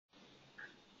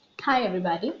Hi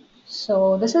everybody.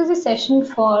 So this is a session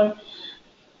for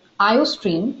IO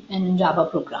stream in Java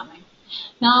programming.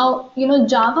 Now,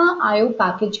 Java IO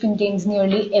package contains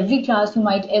nearly every class you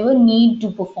might ever need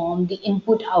to perform the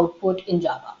input output in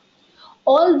Java.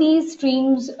 All these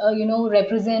streams,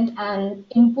 represent an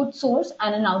input source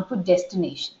and an output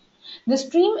destination. The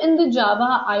stream in the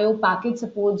Java IO package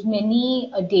supports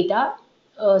many data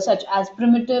such as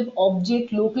primitive,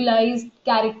 object, localized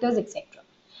characters, etc.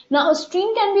 Now, a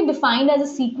stream can be defined as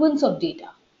a sequence of data.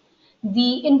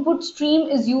 The input stream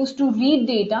is used to read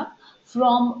data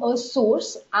from a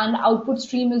source, and output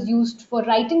stream is used for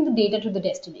writing the data to the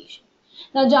destination.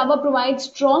 Now, Java provides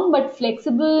strong but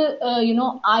flexible,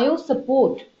 IO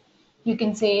support. You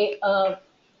can say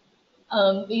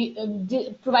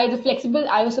provides a flexible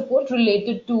IO support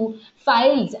related to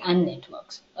files and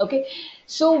networks. Okay,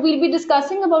 so we'll be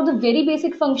discussing about the very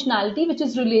basic functionality which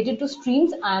is related to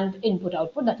streams and input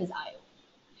output, that is IO.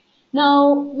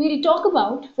 Now we'll talk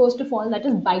about, first of all, that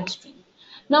is byte stream.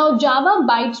 Now Java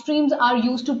byte streams are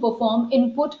used to perform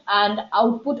input and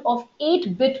output of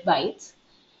 8-bit bytes.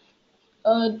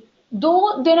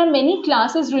 Though there are many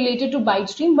classes related to byte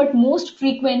stream, but most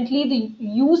frequently the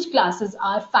used classes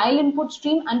are file input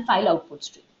stream and file output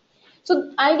stream.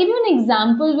 So I'll give you an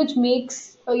example which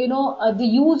makes the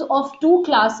use of two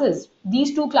classes,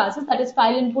 these two classes, that is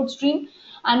file input stream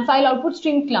and file output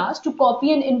stream class, to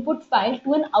copy an input file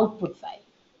to an output file.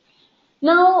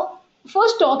 Now,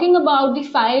 first talking about the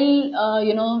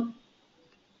file,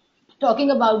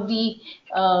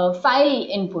 file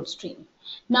input stream.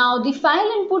 Now, the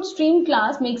file input stream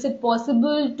class makes it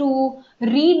possible to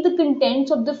read the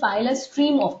contents of the file as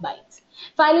stream of bytes.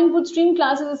 File input stream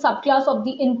class is a subclass of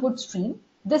the input stream.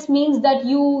 This means that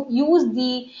you use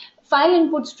the file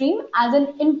input stream as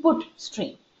an input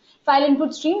stream. File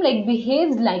input stream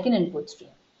behaves like an input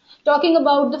stream. Talking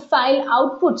about the file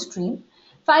output stream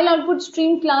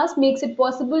class makes it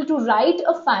possible to write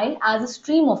a file as a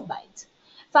stream of bytes.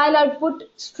 File output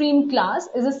stream class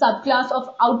is a subclass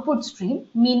of output stream,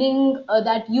 meaning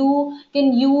that you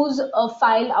can use a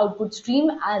file output stream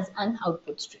as an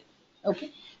output stream. Okay,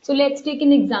 so let's take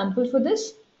an example for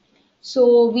this.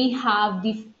 So we have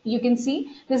you can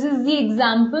see this is the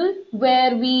example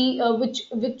where we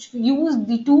which use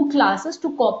the two classes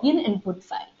to copy an input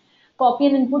file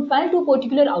to a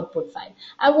particular output file.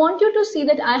 I want you to see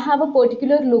that I have a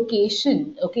particular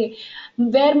location, okay,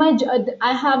 where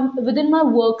I have within my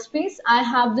workspace, I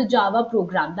have the Java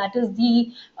program, that is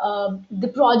the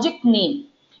project name.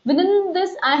 Within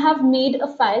this, I have made a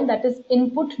file that is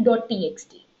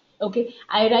input.txt. Okay,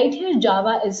 I write here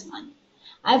Java is fun.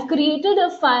 I've created a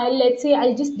file. Let's say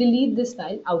I'll just delete this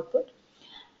file, output,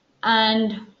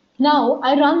 and now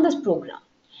I run this program.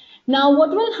 Now what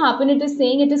will happen, it is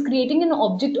saying it is creating an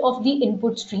object of the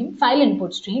input stream, file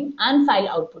input stream and file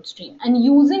output stream, and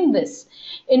using this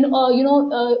in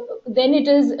then it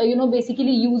is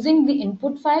basically using the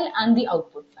input file and the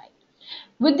output file.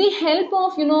 With the help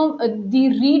of the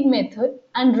read method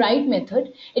and write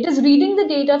method, it is reading the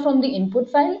data from the input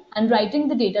file and writing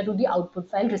the data to the output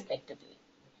file respectively.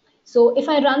 So if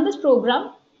I run this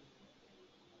program,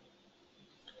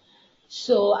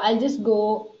 so I'll just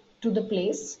go to the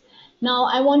place. Now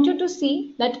I want you to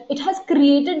see that it has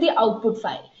created the output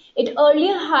file. It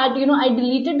earlier had, I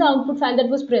deleted the output file that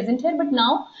was present here, but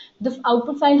now the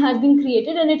output file has been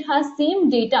created and it has same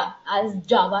data as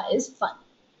Java is fun.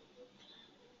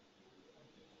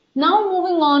 Now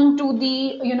moving on to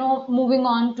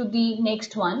the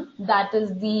next one, that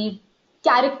is the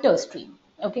character stream.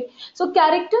 Okay, so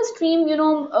character stream,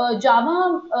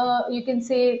 Java, you can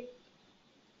say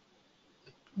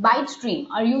byte stream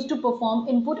are used to perform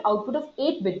input output of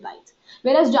 8-bit bytes,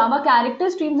 whereas Java character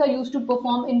streams are used to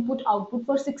perform input output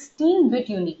for 16-bit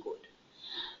Unicode.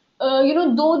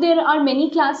 Though there are many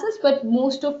classes, but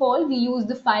most of all we use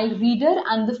the file reader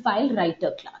and the file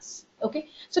writer class. Okay,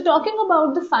 so talking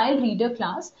about the file reader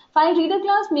class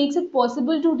makes it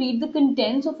possible to read the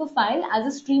contents of a file as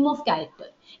a stream of character.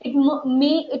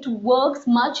 It works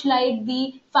much like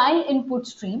the file input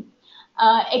stream,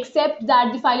 except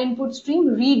that the file input stream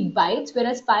read bytes,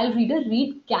 whereas file reader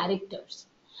read characters.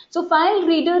 So file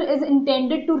reader is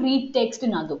intended to read text,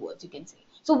 in other words, you can say.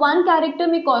 So one character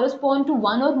may correspond to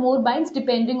one or more bytes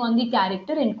depending on the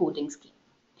character encoding scheme.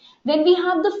 Then we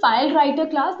have the file writer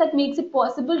class that makes it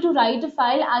possible to write a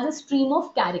file as a stream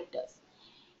of characters.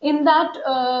 In that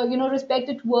respect,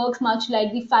 it works much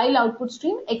like the file output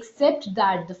stream, except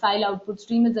that the file output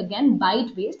stream is again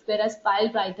byte based, whereas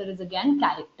file writer is again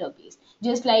character based,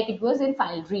 just like it was in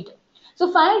file reader.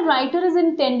 So file writer is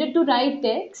intended to write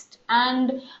text,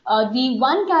 and the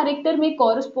one character may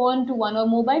correspond to one or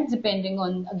more bytes depending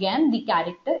on, again, the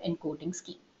character encoding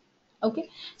scheme. Okay,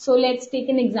 so let's take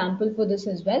an example for this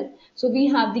as well. So we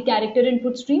have the character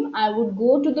input stream. I would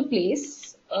go to the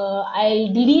place, I'll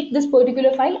delete this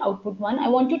particular file, output one. I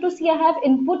want you to see I have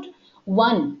input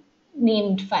one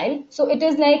named file. So it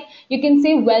is like, you can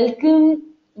say, welcome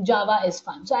Java is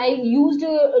fun. So I used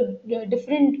a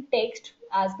different text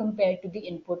as compared to the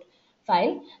input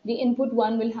file. The input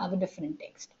one will have a different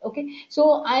text. Okay,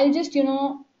 so I'll just,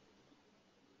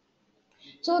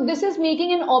 so this is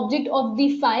making an object of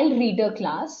the file reader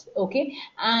class, okay,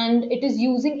 and it is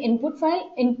using input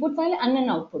file and an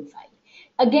output file.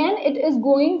 Again, it is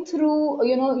going through,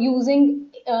 using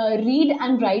read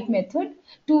and write method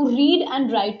to read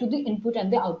and write to the input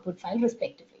and the output file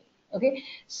respectively. Okay,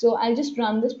 so I'll just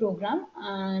run this program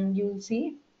and you'll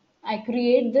see I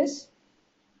create this.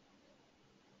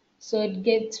 So it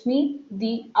gets me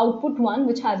the output one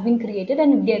which has been created,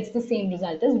 and it gets the same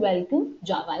result as welcome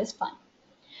Java is fun.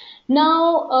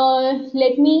 Now,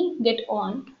 let me get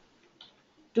on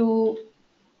to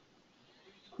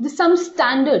some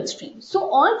standard streams. So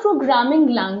all programming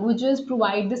languages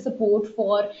provide the support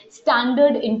for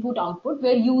standard input output,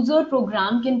 where user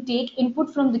program can take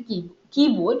input from the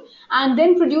keyboard and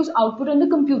then produce output on the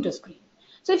computer screen.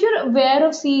 So if you're aware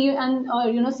of C and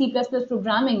C++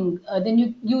 programming, then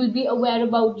you will be aware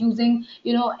about using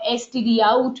std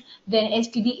out, then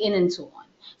std in, and so on.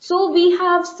 So we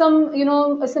have some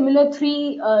a similar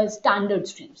three standard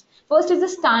streams. First is the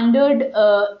standard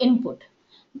input.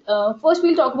 First,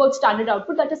 we'll talk about standard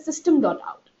output, that is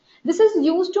system.out. This is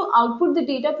used to output the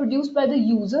data produced by the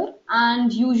user,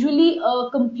 and usually a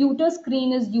computer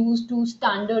screen is used to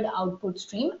standard output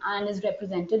stream and is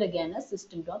represented again as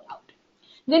system.out.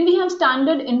 Then we have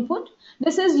standard input.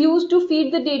 This is used to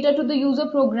feed the data to the user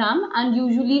program, and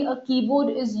usually a keyboard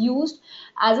is used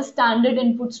as a standard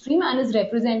input stream and is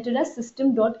represented as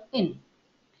system.in.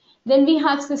 Then we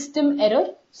have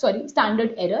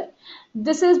standard error.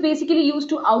 This is basically used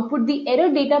to output the error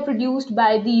data produced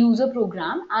by the user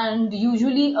program, and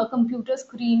usually a computer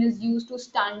screen is used to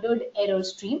standard error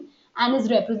stream and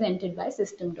is represented by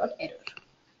system.error.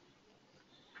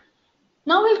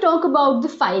 Now we'll talk about the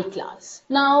file class.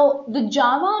 Now the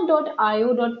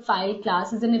java.io.file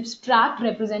class is an abstract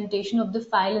representation of the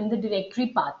file in the directory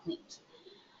path names.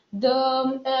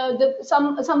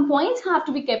 Some points have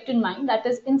to be kept in mind, that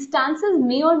is, instances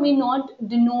may or may not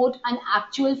denote an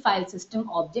actual file system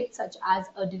object such as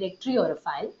a directory or a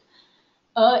file.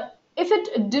 If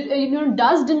it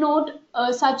does denote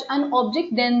such an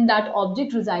object, then that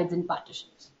object resides in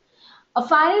partitions. A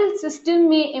file system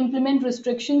may implement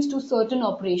restrictions to certain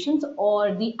operations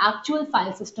or the actual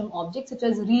file system object, such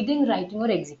as reading, writing,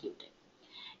 or executing.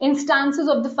 Instances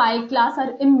of the file class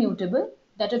are immutable.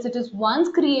 That is, it is once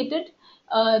created,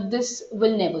 this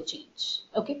will never change.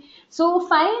 Okay. So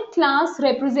file class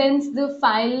represents the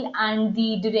file and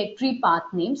the directory path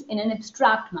names in an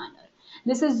abstract manner.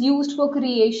 This is used for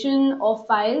creation of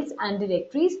files and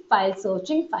directories, file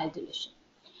searching, file deletion.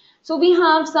 So we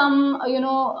have some,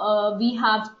 we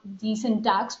have the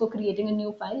syntax for creating a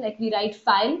new file. Like we write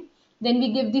file, then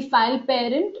we give the file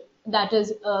parent. That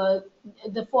is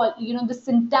the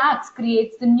syntax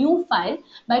creates the new file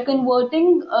by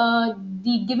converting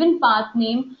the given path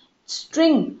name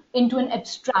string into an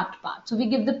abstract path. So we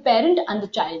give the parent and the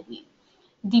child name.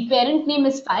 The parent name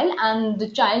is file, and the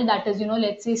child, that is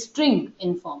let's say string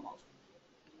in form of.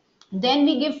 Then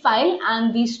we give file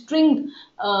and the string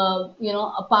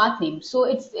a path name. So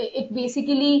it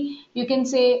basically, you can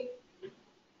say,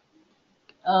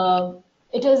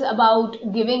 it is about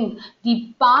giving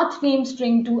the path name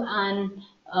string to an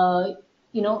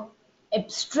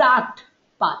abstract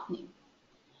path name.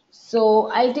 So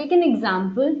I'll take an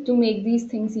example to make these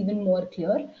things even more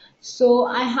clear. So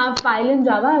I have file in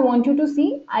Java. I want you to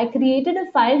see I created a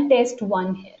file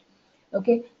test1 here.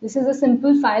 Okay, this is a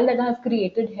simple file that I have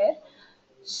created here.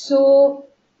 So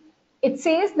it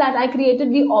says that I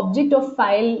created the object of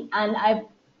file and I've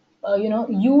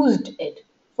used it.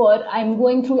 I'm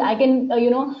going through, I can,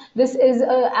 this is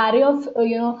an array of,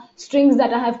 strings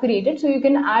that I have created. So you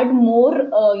can add more,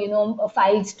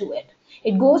 files to it.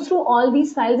 It goes through all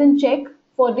these files and check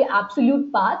for the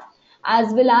absolute path,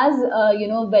 as well as,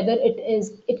 whether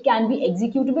it can be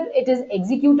executable. It is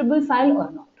executable file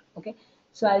or not. Okay.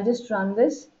 So I'll just run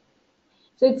this.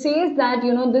 So it says that,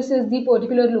 this is the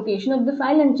particular location of the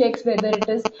file and checks whether it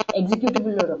is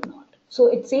executable or not. So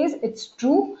it says it's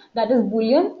true, that is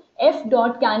Boolean. F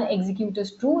dot can execute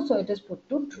is true, so it is put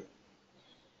to true.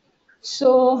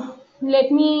 So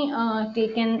let me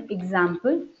take an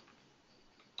example.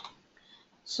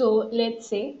 So let's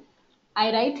say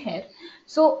I write here.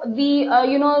 So there are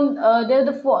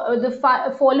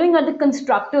following are the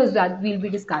constructors that we'll be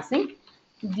discussing.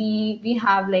 We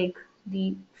have like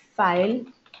the file,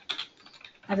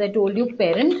 as I told you,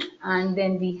 parent, and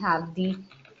then we have the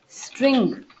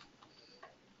string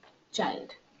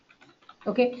child.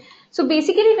 Okay, so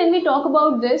basically when we talk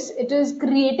about this, it is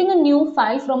creating a new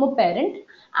file from a parent,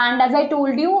 and as I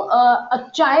told you,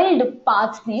 a child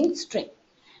path name string.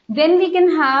 Then we can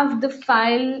have the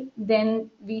file, then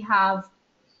we have,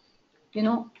 you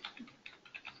know,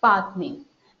 path name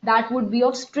that would be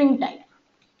of string type.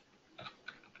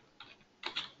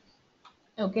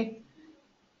 Okay,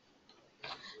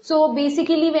 so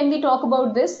basically when we talk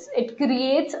about this, it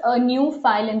creates a new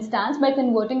file instance by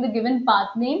converting the given path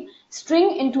name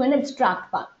string into an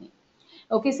abstract path name.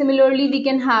 Okay, similarly we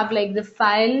can have like the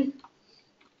file,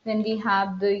 then we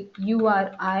have the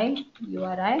URI.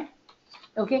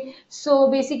 Okay, so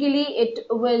basically it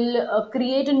will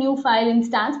create a new file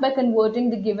instance by converting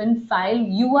the given file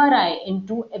URI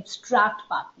into abstract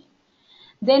path name.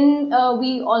 Then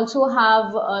we also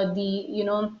have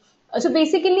so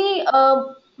basically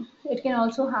it can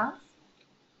also have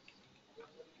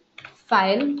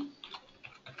file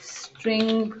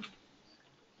string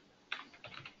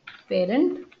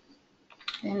parent,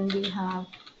 then we have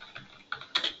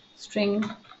string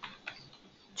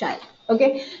child.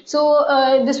 Okay, so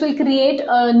this will create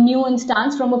a new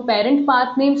instance from a parent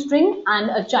path name string and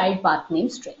a child path name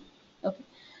string. Okay,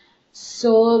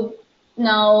 so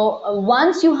now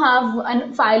once you have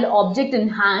a file object in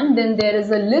hand, then there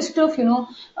is a list of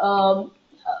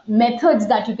methods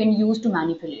that you can use to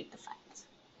manipulate the files.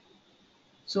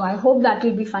 So I hope that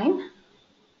will be fine.